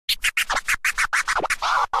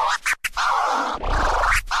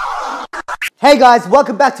Hey guys,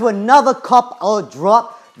 welcome back to another cop or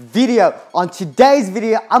drop video. On today's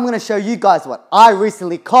video, I'm gonna show you guys what I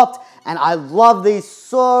recently copped, and I love these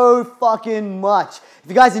so fucking much. If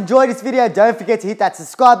you guys enjoyed this video, don't forget to hit that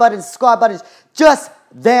subscribe button. The subscribe button is just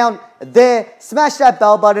down there. Smash that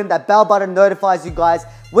bell button. That bell button notifies you guys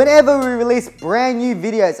whenever we release brand new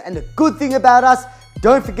videos. And the good thing about us,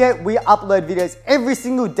 don't forget we upload videos every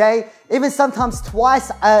single day, even sometimes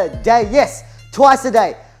twice a day. Yes, twice a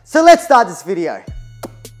day. So let's start this video.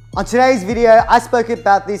 On today's video, I spoke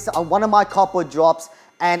about this on one of my cop or drops,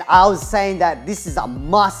 and I was saying that this is a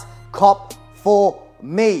must cop for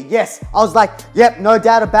me. Yes, I was like, yep, no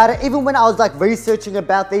doubt about it. Even when I was like researching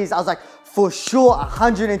about these, I was like, for sure,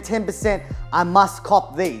 110%, I must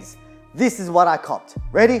cop these. This is what I copped.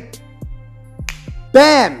 Ready?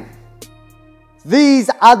 Bam! These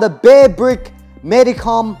are the Bearbrick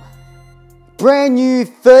Medicom brand new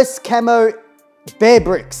first camo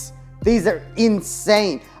Bearbricks. These are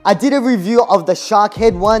insane. I did a review of the shark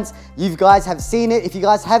head ones. You guys have seen it. If you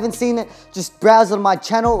guys haven't seen it, just browse on my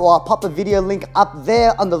channel, or I'll pop a video link up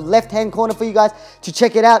there on the left hand corner for you guys to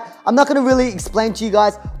check it out. I'm not gonna really explain to you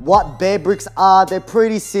guys what Bearbricks are. They're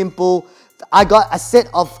pretty simple. I got a set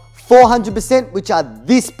of 400%, which are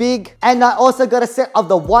this big, and I also got a set of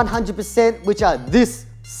the 100%, which are this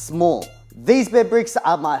small. These Bearbricks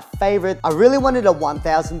are my favorite. I really wanted a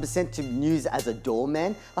 1000% to use as a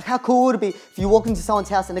doorman. Like, how cool would it be if you walk into someone's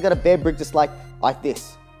house and they got a Bearbrick just like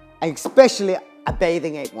this, and especially a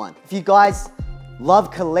bathing ape one. If you guys love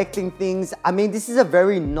collecting things, I mean, this is a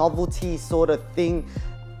very novelty sort of thing.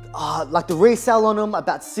 Like the resale on them,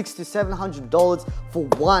 about $600 to $700 for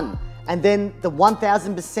one. And then the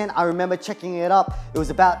 1000%, I remember checking it up, it was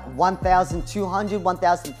about 1,200,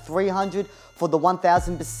 1,300 for the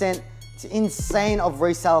 1000%. It's insane of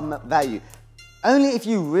resale value. Only if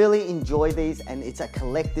you really enjoy these and it's a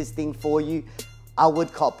collector's thing for you, I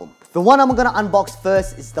would cop them. The one I'm gonna unbox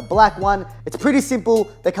first is the black one. It's pretty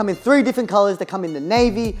simple. They come in 3 different colors. They come in the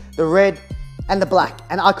navy, the red, and the black.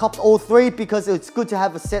 And I copped all 3 because it's good to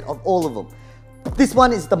have a set of all of them. This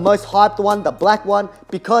one is the most hyped one, the black one,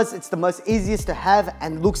 because it's the most easiest to have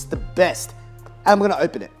and looks the best. And I'm gonna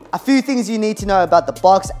open it. A few things you need to know about the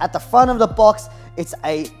box. At the front of the box, it's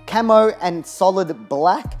a camo and solid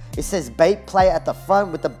black. It says Bape Play at the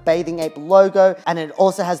front with the Bathing Ape logo, and it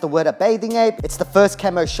also has the word a Bathing Ape. It's the first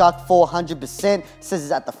camo shark 400%. It says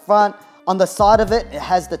it's at the front. On the side of it, it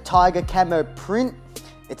has the tiger camo print.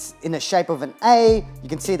 It's in the shape of an A. You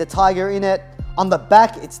can see the tiger in it. On the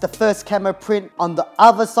back, it's the first camo print. On the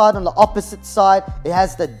other side, on the opposite side, it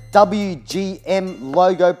has the WGM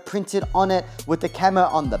logo printed on it with the camo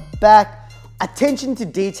on the back. Attention to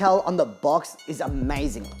detail on the box is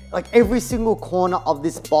amazing. Like, every single corner of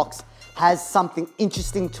this box has something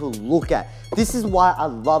interesting to look at. This is why I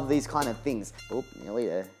love these kind of things. Oh, nearly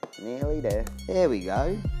there, nearly there. There we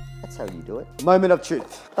go. That's how you do it. Moment of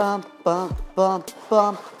truth. Bum, bum, bum,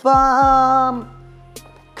 bum, bum.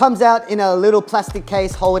 Comes out in a little plastic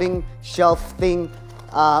case holding shelf thing.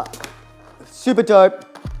 Super dope.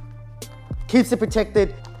 Keeps it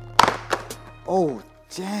protected. Oh,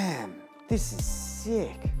 damn. This is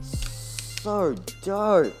sick. So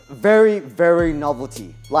dope. Very, very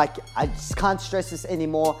novelty. Like, I just can't stress this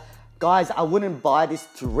anymore. Guys, I wouldn't buy this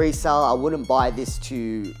to resell. I wouldn't buy this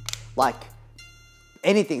to, like,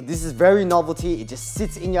 anything. This is very novelty. It just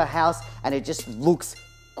sits in your house and it just looks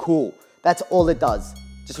cool. That's all it does.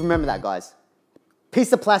 Just remember that, guys.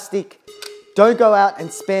 Piece of plastic. Don't go out and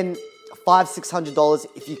spend $500, $600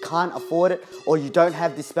 if you can't afford it, or you don't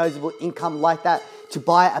have disposable income like that to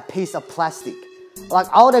buy a piece of plastic. Like,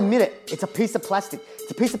 I would admit it, it's a piece of plastic.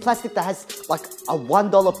 It's a piece of plastic that has like a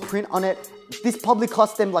 $1 print on it. This probably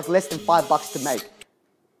cost them like less than $5 to make.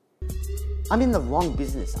 I'm in the wrong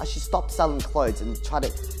business. I should stop selling clothes and try to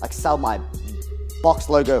like sell my box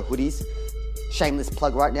logo hoodies. Shameless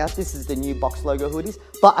plug right now. This is the new box logo hoodies.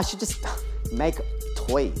 But I should just make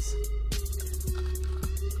toys.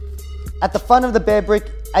 At the front of the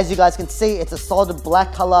Bearbrick, as you guys can see, it's a solid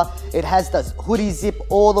black color. It has the hoodie zip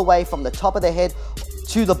all the way from the top of the head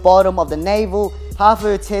to the bottom of the navel. Half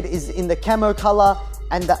of its head is in the camo color,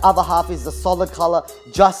 and the other half is the solid color,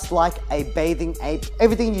 just like a bathing ape.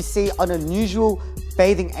 Everything you see on an usual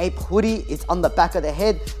bathing ape hoodie is on the back of the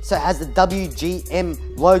head. So it has the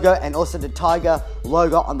WGM logo and also the tiger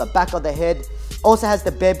logo on the back of the head. Also has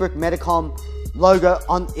the Bearbrick Medicom logo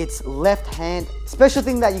on its left hand. Special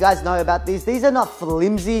thing that you guys know about these are not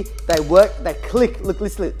flimsy. They work, they click. Look,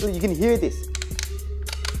 listen, you can hear this.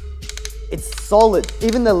 It's solid.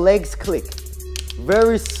 Even the legs click.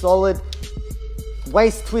 Very solid.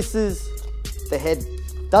 Waist twisters. The head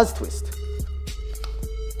does twist.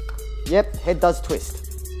 Yep, head does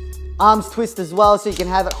twist. Arms twist as well, so you can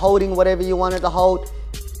have it holding whatever you want it to hold.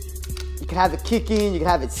 You can have it kicking, you can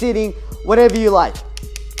have it sitting, whatever you like.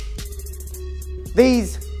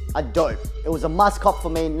 These are dope. It was a must cop for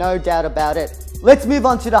me, no doubt about it. Let's move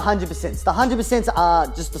on to the 100%. The 100% are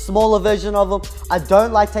just a smaller version of them. I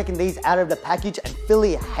don't like taking these out of the package, and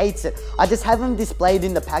Philly hates it. I just have them displayed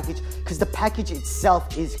in the package because the package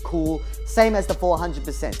itself is cool. Same as the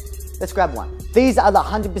 400%. Let's grab one. These are the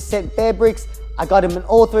 100% Bearbricks. I got them in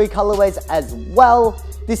all 3 colorways as well.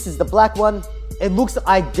 This is the black one. It looks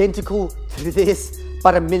identical to this,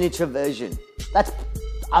 but a miniature version.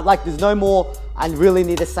 There's no more I really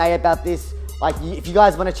need to say about this. Like, if you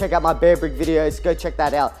guys want to check out my Bearbrick videos, go check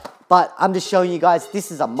that out. But I'm just showing you guys,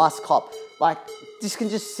 this is a must cop. Like, this can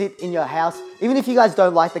just sit in your house. Even if you guys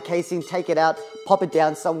don't like the casing, take it out, pop it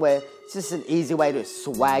down somewhere. It's just an easy way to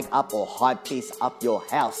swag up or hype piece up your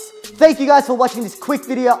house. Thank you guys for watching this quick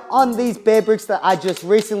video on these Bearbricks that I just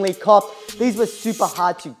recently copped. These were super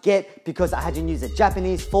hard to get because I had to use a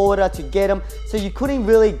Japanese forwarder to get them. So you couldn't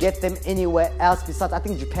really get them anywhere else besides, I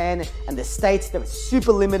think, Japan and the States. They were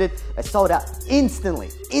super limited. They sold out instantly.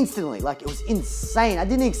 Like, it was insane. I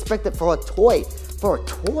didn't expect it for a toy.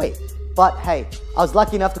 But hey, I was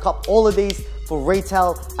lucky enough to cop all of these for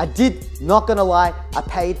retail. I did, not gonna lie, I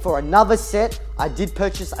paid for another set. I did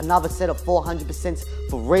purchase another set of 400%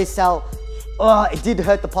 for resale. It did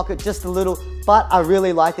hurt the pocket just a little, but I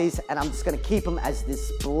really like these and I'm just gonna keep them as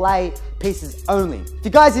display pieces only. If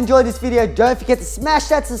you guys enjoyed this video, don't forget to smash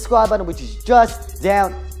that subscribe button, which is just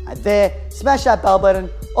down there. Smash that bell button.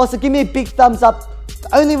 Also, give me a big thumbs up.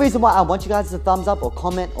 The only reason why I want you guys to thumbs up or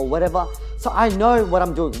comment or whatever, so I know what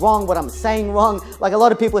I'm doing wrong, what I'm saying wrong. Like, a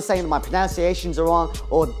lot of people are saying that my pronunciations are wrong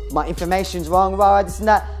or my information's wrong, right, this and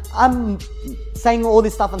that. I'm saying all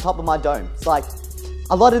this stuff on top of my dome. It's like,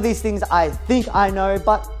 a lot of these things I think I know,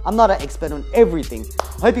 but I'm not an expert on everything.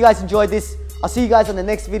 I hope you guys enjoyed this. I'll see you guys on the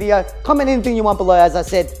next video. Comment anything you want below, as I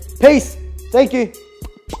said. Peace. Thank you.